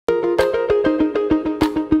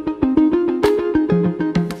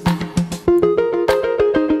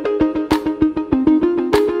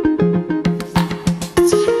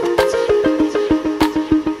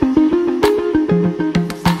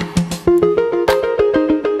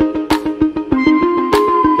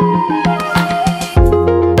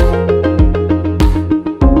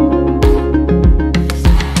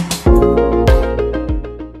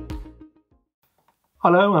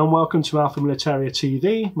Hello and welcome to Alpha Militaria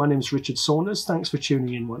TV. My name is Richard Saunders. Thanks for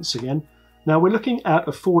tuning in once again. Now we're looking at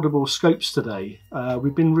affordable scopes today.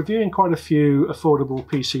 We've been reviewing quite a few affordable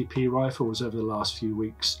PCP rifles over the last few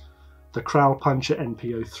weeks. The Crowl Puncher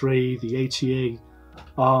NP03, the ATA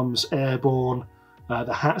Arms Airborne,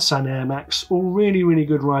 the Hawke Airmax, all really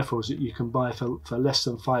good rifles that you can buy for less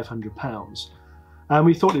than £500. And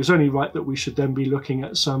we thought it was only right that we should then be looking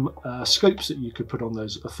at some scopes that you could put on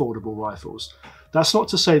those affordable rifles. That's not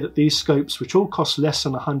to say that these scopes, which all cost less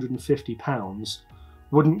than £150,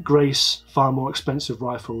 wouldn't grace far more expensive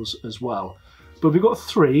rifles as well. But we've got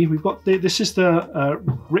three. This is the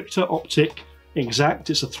Richter Optik Exact.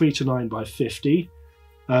 It's a 3-9x50.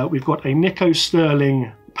 We've got a Nikko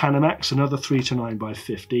Stirling Panamax, another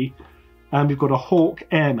 3-9x50. And we've got a Hawke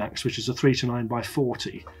Airmax, which is a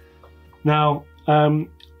 3-9x40. Now,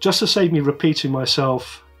 just to save me repeating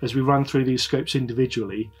myself as we run through these scopes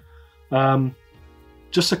individually,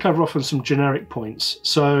 just to cover off on some generic points.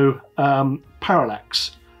 So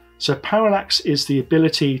parallax. So parallax is the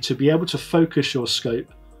ability to be able to focus your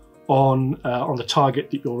scope on the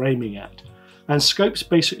target that you're aiming at. And scopes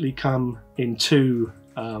basically come in two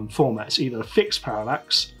formats: either a fixed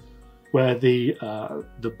parallax, where the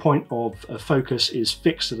point of focus is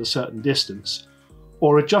fixed at a certain distance,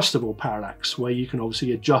 or adjustable parallax, where you can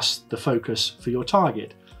obviously adjust the focus for your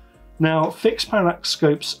target. Now, fixed parallax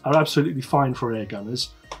scopes are absolutely fine for air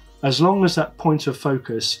gunners, as long as that point of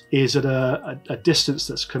focus is at a distance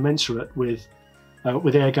that's commensurate with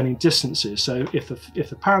air gunning distances. So if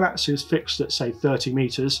the parallax is fixed at, say, 30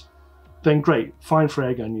 meters, then great, fine for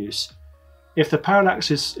air gun use. If the parallax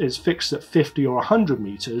is fixed at 50 or 100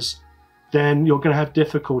 meters, then you're going to have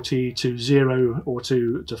difficulty to zero or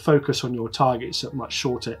to focus on your targets at much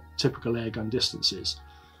shorter typical airgun distances.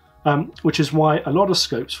 Which is why a lot of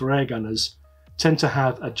scopes for air gunners tend to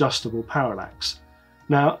have adjustable parallax.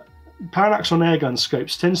 Now, parallax on airgun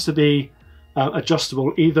scopes tends to be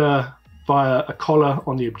adjustable either via a collar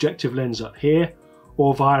on the objective lens up here,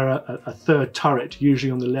 or via a third turret,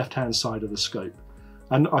 usually on the left-hand side of the scope.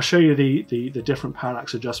 And I'll show you the different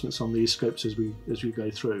parallax adjustments on these scopes as we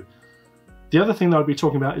go through. The other thing that I'll be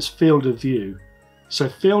talking about is field of view. So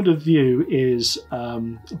field of view is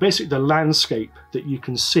basically the landscape that you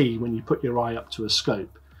can see when you put your eye up to a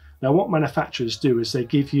scope. Now, what manufacturers do is they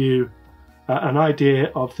give you an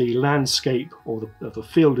idea of the landscape or the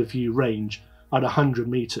field of view range at 100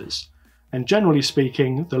 meters. And generally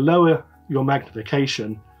speaking, the lower your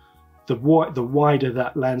magnification, the wider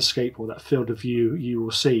that landscape or that field of view you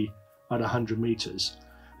will see at 100 meters.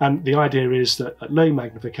 And the idea is that at low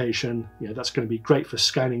magnification, that's going to be great for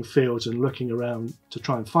scanning fields and looking around to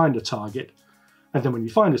try and find a target. And then when you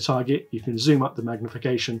find a target, you can zoom up the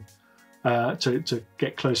magnification to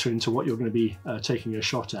get closer into what you're going to be taking a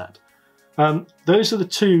shot at. Those are the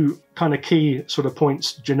two kind of key sort of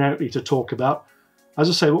points generically to talk about. As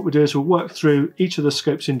I say, what we'll do is we'll work through each of the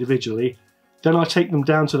scopes individually. Then I'll take them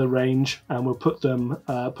down to the range and we'll put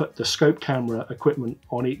the scope camera equipment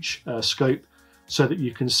on each scope, so that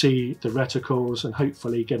you can see the reticles and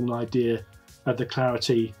hopefully get an idea of the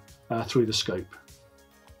clarity through the scope.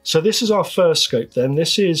 So this is our first scope then.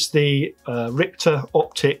 This is the Richter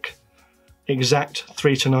Optik Exact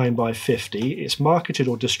 3-9x50. It's marketed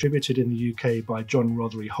or distributed in the UK by John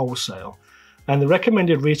Rothery Wholesale. And the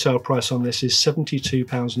recommended retail price on this is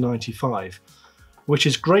 £72.95, which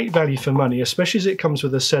is great value for money, especially as it comes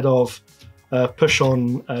with a set of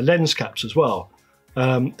push-on lens caps as well.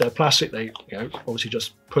 They're plastic, they obviously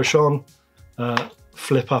just push on,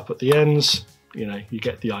 flip up at the ends, you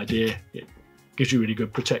get the idea. It gives you really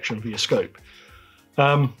good protection for your scope.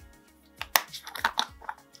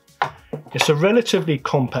 It's a relatively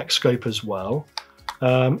compact scope as well.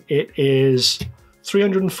 It is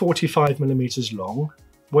 345 millimeters long,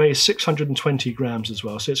 weighs 620 grams as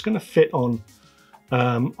well, so it's going to fit on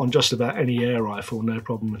just about any air rifle, no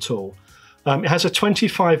problem at all. It has a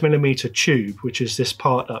 25mm tube, which is this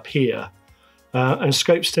part up here, and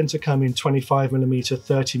scopes tend to come in 25mm,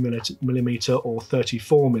 30mm or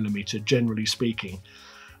 34mm, generally speaking.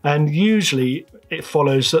 And usually it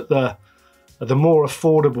follows that the more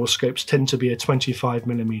affordable scopes tend to be a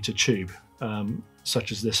 25mm tube,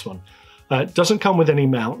 such as this one. It doesn't come with any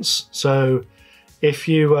mounts, so if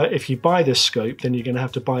you buy this scope, then you're going to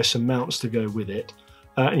have to buy some mounts to go with it.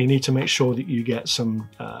 And you need to make sure that you get some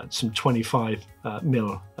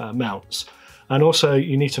 25mm mounts. And also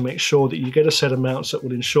you need to make sure that you get a set of mounts that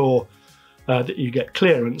will ensure that you get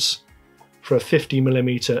clearance for a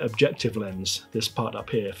 50mm objective lens. This part up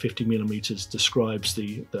here, 50mm, describes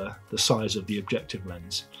the size of the objective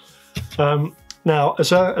lens. Now,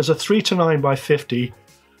 as a 3-9x50,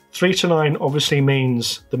 3 to 9 obviously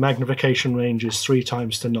means the magnification range is 3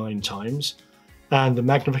 times to 9 times, and the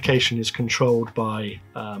magnification is controlled by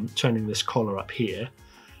turning this collar up here.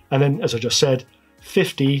 And then, as I just said,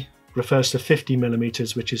 50 refers to 50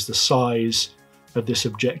 millimeters, which is the size of this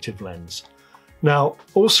objective lens. Now,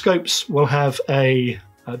 all scopes will have the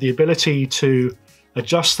ability to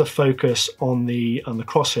adjust the focus on the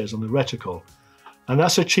crosshairs, on the reticle, and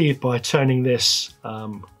that's achieved by turning this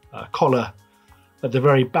collar at the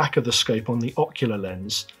very back of the scope on the ocular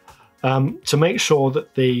lens to make sure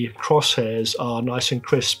that the crosshairs are nice and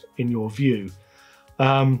crisp in your view.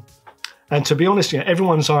 And to be honest,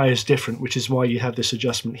 everyone's eye is different, which is why you have this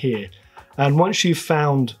adjustment here. And once you've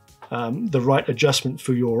found the right adjustment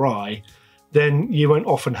for your eye, then you won't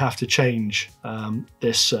often have to change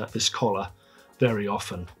this collar very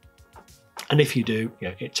often. And if you do,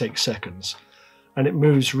 it takes seconds, and it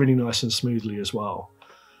moves really nice and smoothly as well.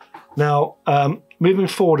 Now, moving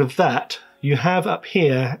forward of that, you have up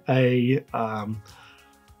here the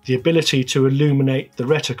ability to illuminate the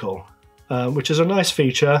reticle, which is a nice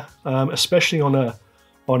feature, especially on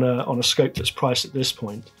a scope that's priced at this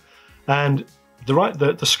point. And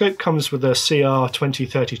the scope comes with a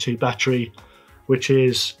CR2032 battery, which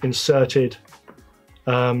is inserted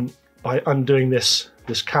by undoing this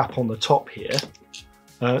cap on the top here.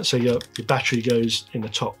 So your battery goes in the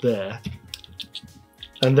top there.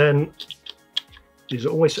 And then these are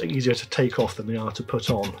always easier to take off than they are to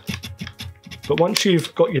put on. But once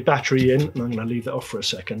you've got your battery in, and I'm going to leave that off for a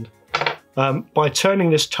second, by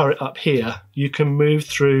turning this turret up here, you can move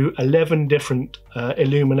through 11 different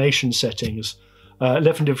illumination settings,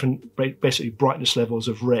 11 different basically brightness levels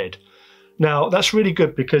of red. Now that's really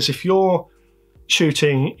good because if you're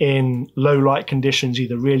shooting in low light conditions,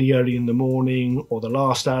 either really early in the morning or the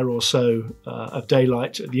last hour or so of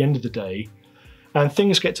daylight at the end of the day, and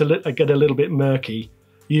things get a little bit murky,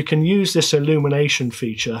 you can use this illumination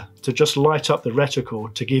feature to just light up the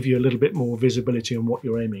reticle to give you a little bit more visibility on what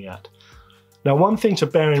you're aiming at. Now, one thing to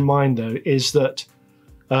bear in mind though is that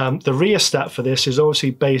the rheostat for this is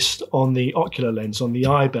obviously based on the ocular lens, on the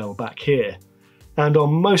eye bell back here. And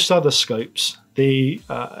on most other scopes,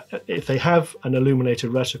 if they have an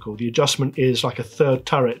illuminated reticle, the adjustment is like a third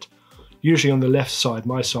turret, usually on the left side,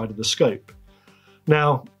 my side of the scope.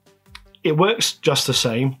 Now, it works just the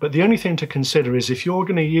same, but the only thing to consider is if you're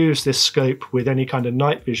going to use this scope with any kind of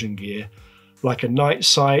night vision gear, like a night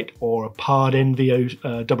sight or a PARD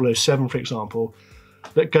NVO 007, for example,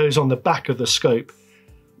 that goes on the back of the scope,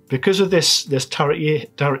 because of this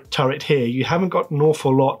turret here, you haven't got an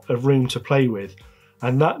awful lot of room to play with,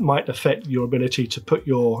 and that might affect your ability to put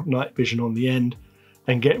your night vision on the end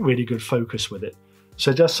and get really good focus with it.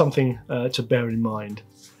 So just something to bear in mind.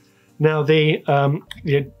 Now, the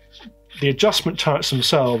adjustment turrets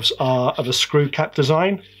themselves are of a screw cap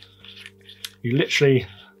design. You literally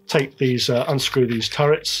take these, unscrew these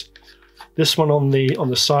turrets. This one on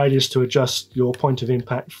the side is to adjust your point of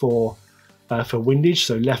impact for windage,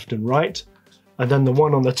 so left and right, and then the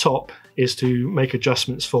one on the top is to make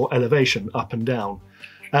adjustments for elevation, up and down.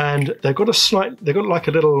 And they've got like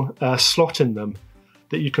a little slot in them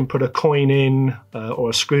that you can put a coin in or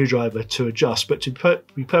a screwdriver to adjust. But to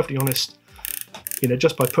be perfectly honest,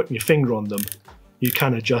 just by putting your finger on them, you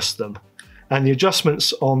can adjust them. And the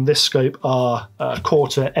adjustments on this scope are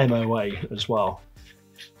quarter MOA as well.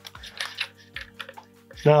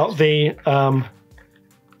 Now, the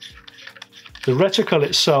reticle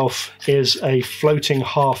itself is a floating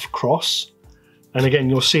half cross. And again,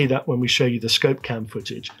 you'll see that when we show you the scope cam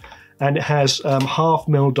footage. And it has half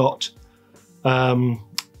mil dot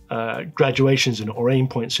graduations in it, or aim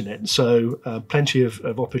points in it. So plenty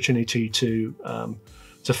of opportunity to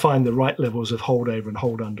find the right levels of hold over and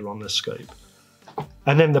hold under on this scope.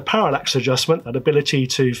 And then the parallax adjustment, that ability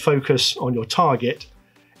to focus on your target,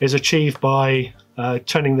 is achieved by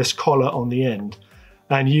turning this collar on the end.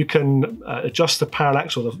 And you can adjust the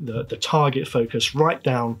parallax or the target focus right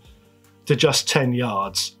down to just 10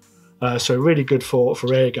 yards. So really good for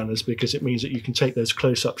air gunners, because it means that you can take those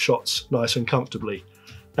close-up shots nice and comfortably.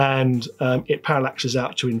 And it parallaxes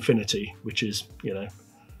out to infinity, which is,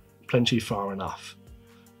 plenty far enough.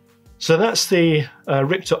 So that's the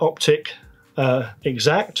Richter Optik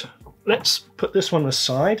Exact. Let's put this one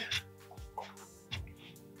aside.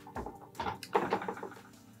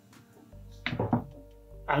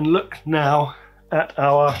 And look now at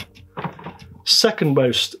our second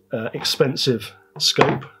most expensive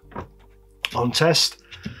scope on test,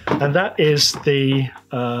 and that is the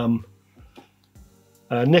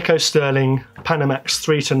Nikko Stirling Panamax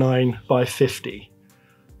 3 to 9 by 50.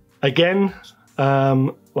 Again,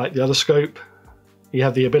 like the other scope, you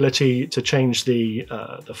have the ability to change the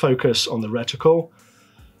focus on the reticle.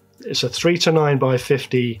 It's a 3:9 by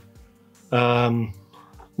 50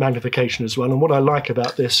 magnification as well. And what I like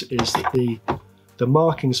about this is that the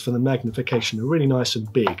markings for the magnification are really nice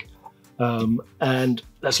and big. And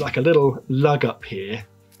there's like a little lug up here,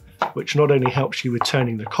 which not only helps you with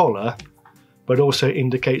turning the collar, but also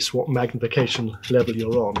indicates what magnification level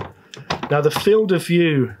you're on. Now the field of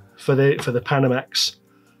view for the Panamax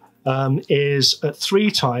is at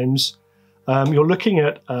 3 times. You're looking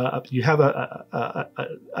at, you have a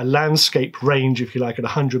landscape range, if you like, at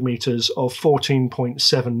 100 meters of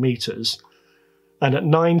 14.7 meters. And at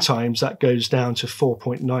 9 times that goes down to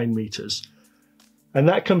 4.9 meters. And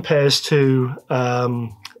that compares to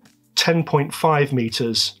 10.5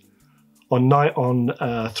 meters on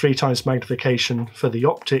 3 times magnification for the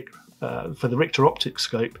Optik, for the Richter Optik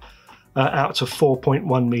scope, out to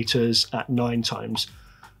 4.1 meters at 9 times.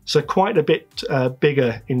 So quite a bit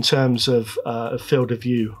bigger in terms of field of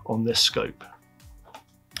view on this scope.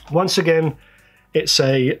 Once again, it's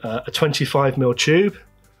a 25mm tube.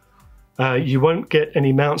 You won't get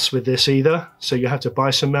any mounts with this either, so you have to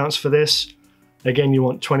buy some mounts for this. Again, you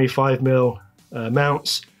want 25mm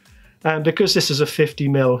mounts, and because this is a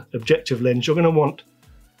 50mm objective lens, you're going to want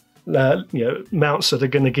mounts that are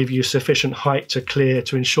going to give you sufficient height to clear,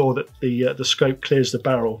 to ensure that the scope clears the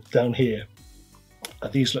barrel down here.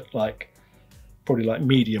 These look like probably like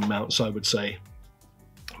medium mounts, I would say,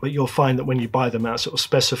 but you'll find that when you buy the mounts, it will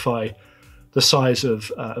specify the size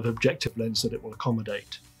of objective lens that it will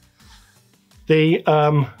accommodate. The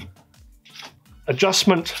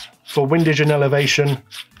adjustment for windage and elevation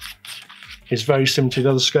is very similar to the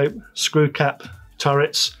other scope, screw cap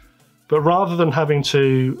turrets, but rather than having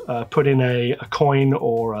to put in a coin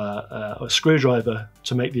or a screwdriver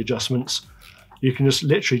to make the adjustments, you can just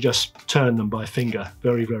literally just turn them by finger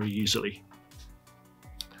very, very easily.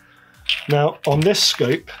 Now on this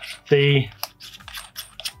scope, the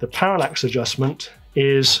parallax adjustment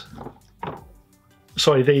is,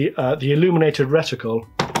 sorry, the illuminated reticle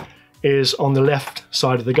is on the left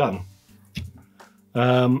side of the gun.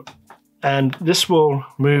 And this will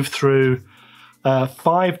move through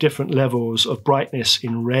 5 different levels of brightness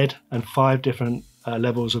in red and 5 different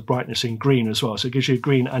levels of brightness in green as well. So it gives you a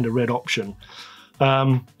green and a red option.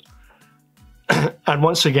 And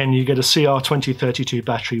once again, you get a CR2032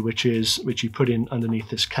 battery, which you put in underneath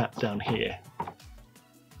this cap down here.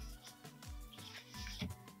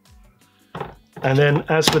 And then,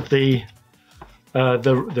 as with the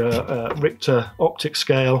Richter Optik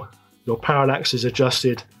scale, your parallax is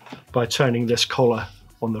adjusted by turning this collar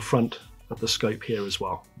on the front of the scope here as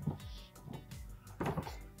well.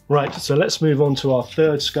 Right, so let's move on to our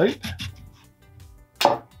third scope.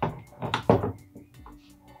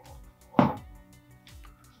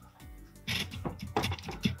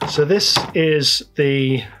 So this is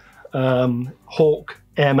the Hawke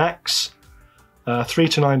Airmax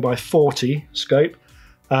 3:9 by 40 scope,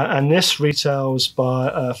 and this retails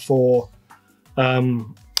for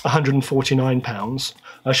 £149.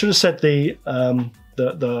 I should have said the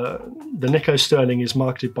Nikko Stirling is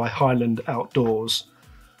marketed by Highland Outdoors.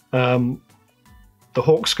 The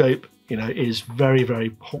Hawke scope, is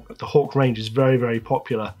the Hawke range is very, very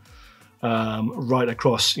popular right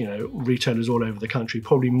across, retailers all over the country.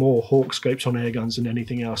 Probably more Hawke scopes on air guns than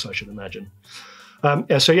anything else, I should imagine.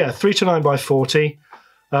 So yeah, 3:9 by 40.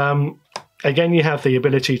 Again, you have the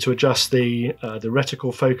ability to adjust the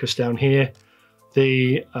reticle focus down here.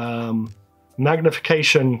 The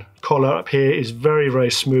magnification collar up here is very,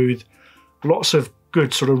 very smooth. Lots of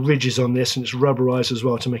good sort of ridges on this, and it's rubberized as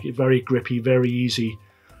well to make it very grippy, very easy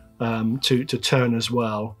to turn as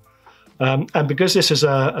well. And because this is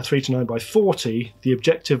a 3:9 by 40, the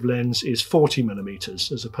objective lens is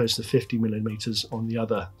 40mm as opposed to 50mm on the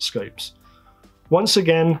other scopes. Once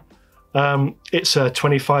again, it's a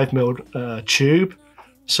 25mm tube.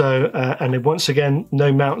 So, and then once again,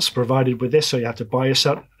 no mounts provided with this, so you have to buy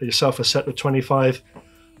yourself a set of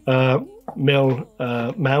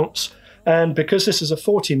 25mm mounts. And because this is a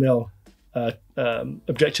 40mm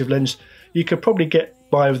objective lens, you could probably get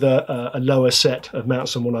by with a lower set of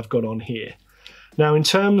mounts than what I've got on here. Now, in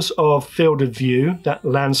terms of field of view, that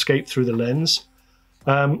landscape through the lens,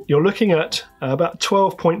 you're looking at about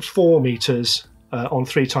 12.4 meters on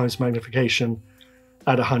 3 times magnification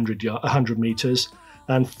at 100 meters,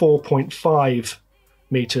 and 4.5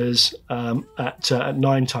 meters at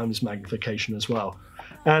 9 times magnification as well.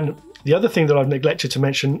 And the other thing that I've neglected to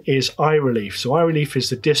mention is eye relief. So eye relief is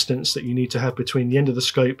the distance that you need to have between the end of the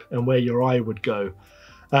scope and where your eye would go.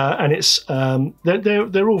 And it's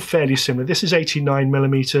they're all fairly similar. This is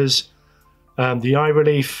 89mm. The eye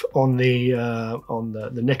relief on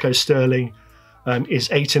the Nikko Stirling is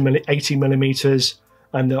 80 millimeters,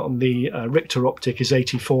 and on the Richter Optik is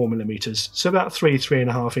 84 millimeters, so about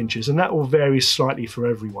 3.5 inches, and that will vary slightly for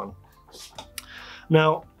everyone.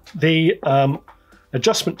 Now, the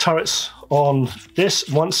adjustment turrets on this,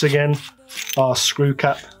 once again, are screw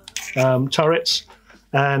cap turrets,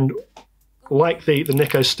 and like the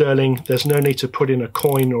Nikko Stirling, there's no need to put in a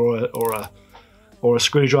coin or a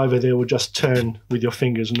screwdriver. They will just turn with your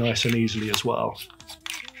fingers nice and easily as well.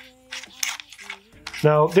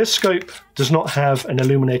 Now, this scope does not have an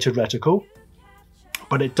illuminated reticle,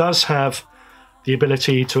 but it does have the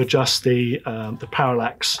ability to adjust the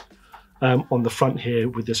parallax on the front here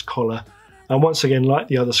with this collar. And once again, like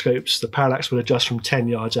the other scopes, the parallax will adjust from 10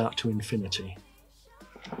 yards out to infinity.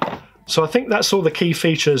 So I think that's all the key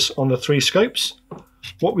features on the 3 scopes.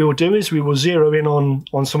 What we will do is we will zero in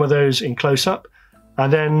on some of those in close-up,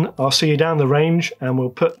 and then I'll see you down the range and we'll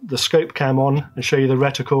put the scope cam on and show you the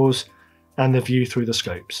reticles and the view through the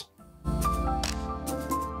scopes.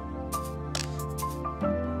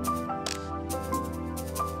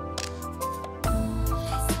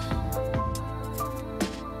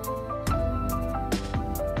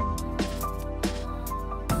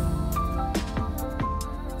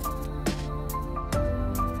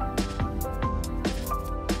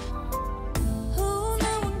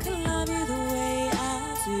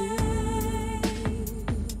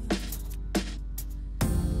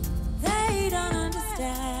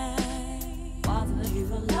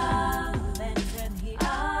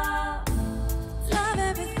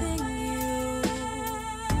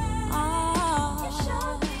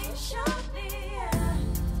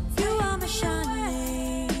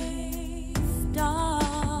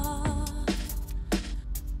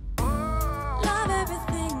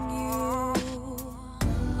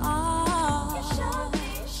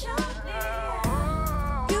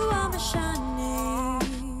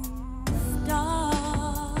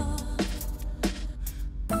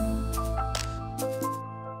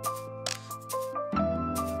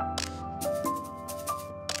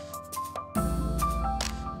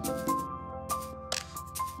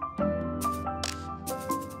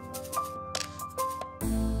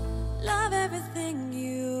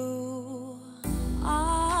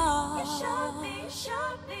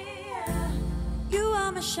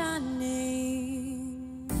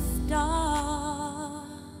 Shining star.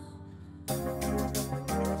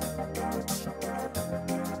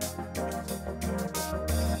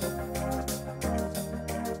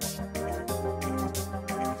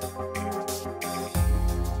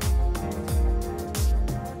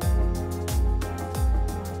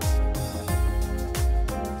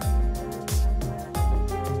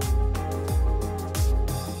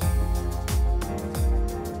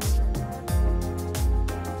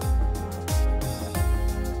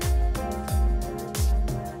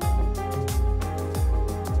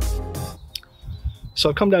 So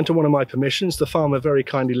I've come down to one of my permissions. The farmer very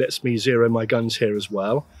kindly lets me zero my guns here as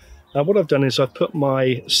well. What I've done is I've put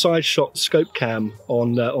my side shot scope cam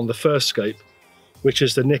on the first scope, which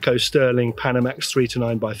is the Nikko Stirling Panamax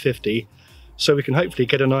 3-9x50, so we can hopefully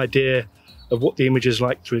get an idea of what the image is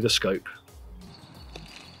like through the scope.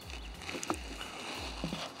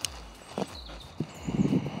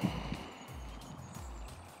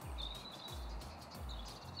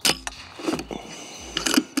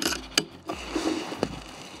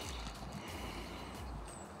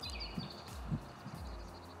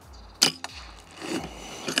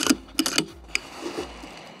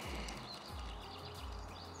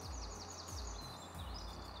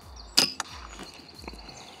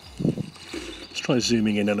 Try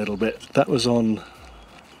zooming in a little bit. That was on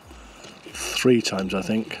 3 times, I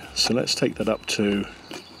think, so let's take that up to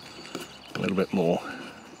a little bit more.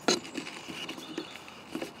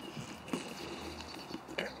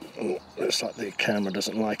 Oh, looks like the camera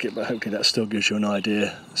doesn't like it, but hopefully that still gives you an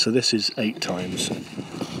idea. So this is 8 times.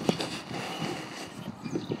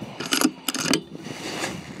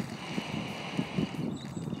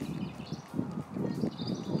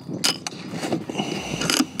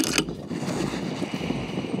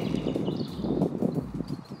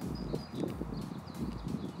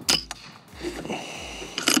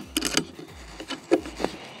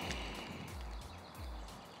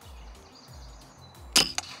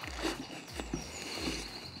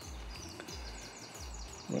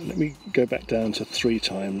 Let me go back down to 3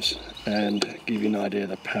 times and give you an idea of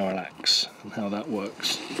the parallax and how that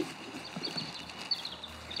works.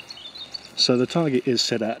 So the target is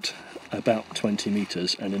set at about 20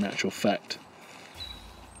 meters, and in actual fact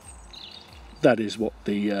that is what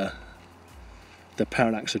the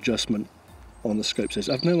parallax adjustment on the scope says.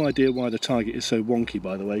 I've no idea why the target is so wonky,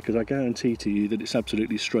 by the way, because I guarantee to you that it's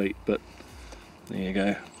absolutely straight, but there you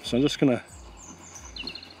go. So I'm just going to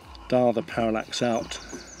dial the parallax out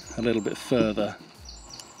a little bit further.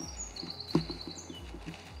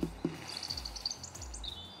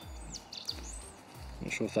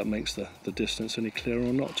 Not sure if that makes the distance any clearer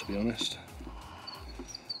or not, to be honest.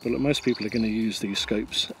 But look, most people are going to use these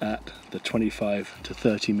scopes at the 25 to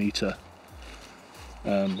 30 metre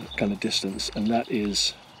kind of distance, and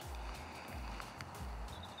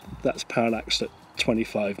that's parallaxed at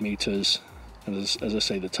 25 metres, and as I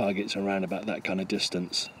say, the target's around about that kind of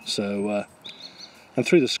distance. So and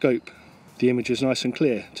through the scope the image is nice and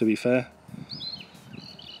clear, to be fair.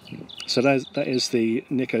 So that is the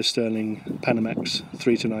Nikko Stirling Panamax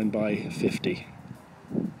 3-9 by 50.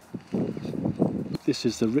 This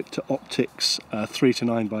is the Richter Optiks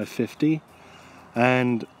 3-9 by 50,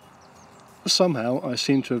 and somehow I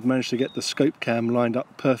seem to have managed to get the scope cam lined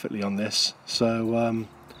up perfectly on this. So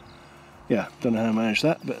yeah, don't know how I managed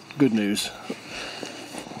that, but good news.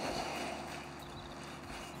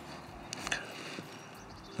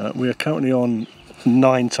 We are currently on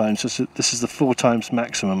 9 times. This is the 4 times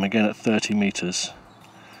maximum, again at 30 metres.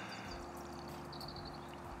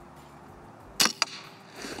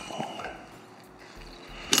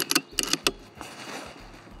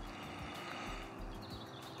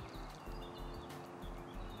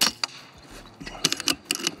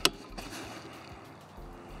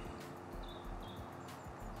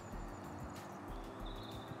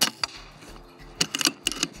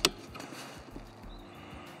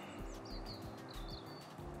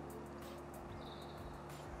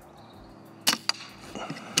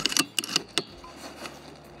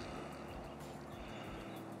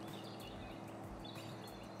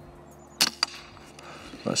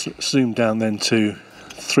 Let's zoom down then to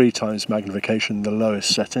 3 times magnification, the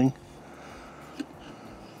lowest setting.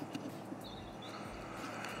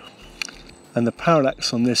 And the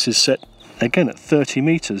parallax on this is set again at 30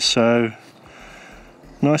 metres, so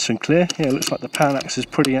nice and clear. Yeah, it looks like the parallax is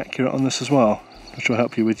pretty accurate on this as well, which will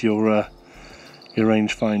help you with your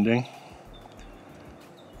range finding.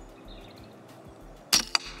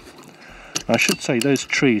 I should say those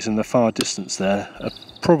trees in the far distance there are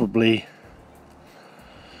probably,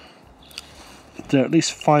 they're at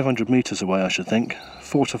least 500 metres away, I should think.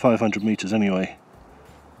 400 to 500 metres anyway.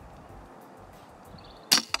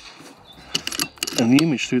 And the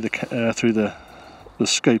image through the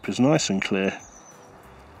scope is nice and clear.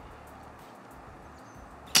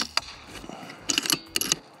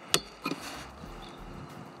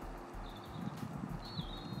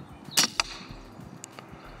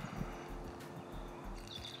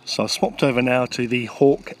 So I've swapped over now to the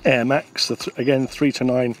Hawke Airmax, again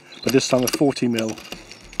 3-9, but this time a 40mm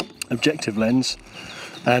objective lens,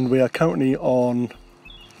 and we are currently on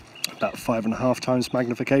about 5.5 times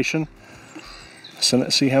magnification. So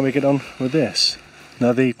let's see how we get on with this.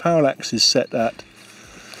 Now the parallax is set at,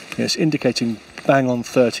 it's indicating bang on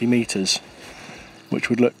 30 metres, which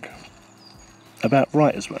would look about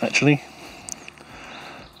right as well actually.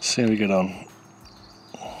 Let's see how we get on.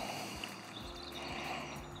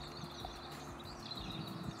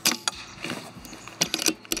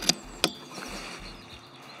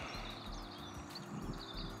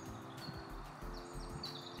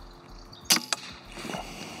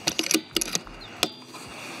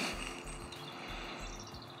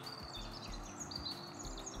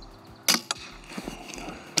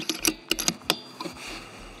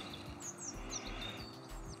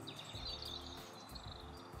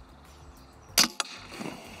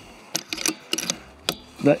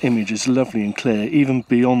 That image is lovely and clear, even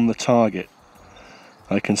beyond the target.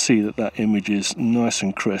 I can see that that image is nice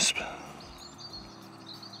and crisp.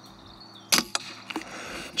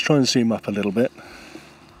 Let's try and zoom up a little bit.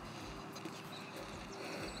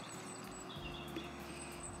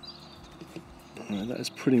 Right, that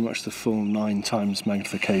is pretty much the full 9 times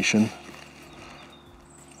magnification.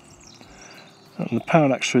 And the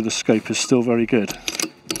parallax through the scope is still very good.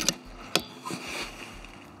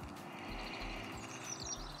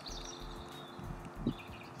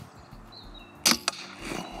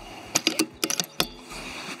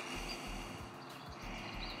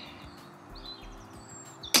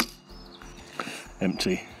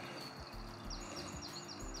 Empty.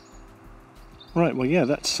 Right, well yeah,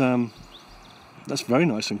 that's very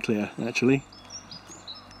nice and clear actually,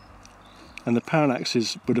 and the parallax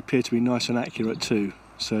would appear to be nice and accurate too,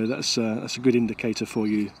 so that's a good indicator for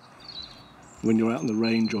you when you're out on the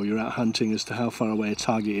range or you're out hunting as to how far away a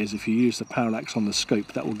target is. If you use the parallax on the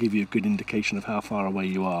scope, that will give you a good indication of how far away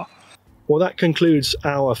you are. Well, that concludes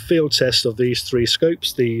our field test of these three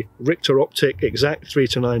scopes: the Richter Optik Exact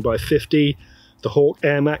 3-9x50, the Hawke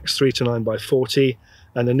Airmax 3-9x40,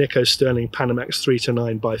 and the Nikko Stirling Panamax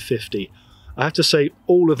 3-9x50. I have to say,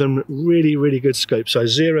 all of them really good scopes. I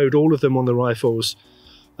zeroed all of them on the rifles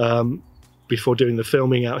before doing the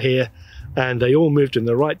filming out here, and they all moved in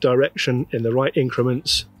the right direction, in the right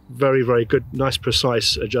increments. Very good, nice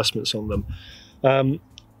precise adjustments on them.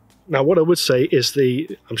 Now what I would say is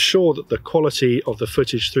I'm sure that the quality of the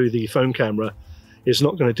footage through the phone camera is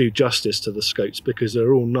not going to do justice to the scopes, because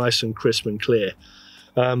they're all nice and crisp and clear.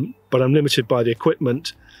 But I'm limited by the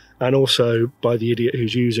equipment and also by the idiot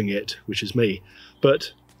who's using it, which is me.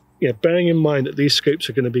 But bearing in mind that these scopes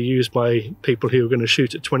are going to be used by people who are going to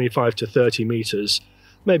shoot at 25 to 30 meters,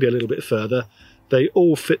 maybe a little bit further, they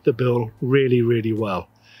all fit the bill really well.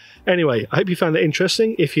 Anyway, I hope you found that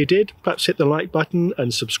interesting. If you did, perhaps hit the like button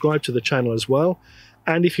and subscribe to the channel as well.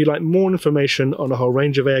 And if you'd like more information on a whole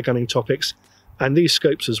range of airgunning topics and these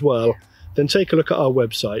scopes as well, then take a look at our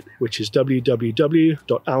website, which is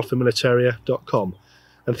www.alphamilitaria.com.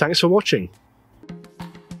 And thanks for watching.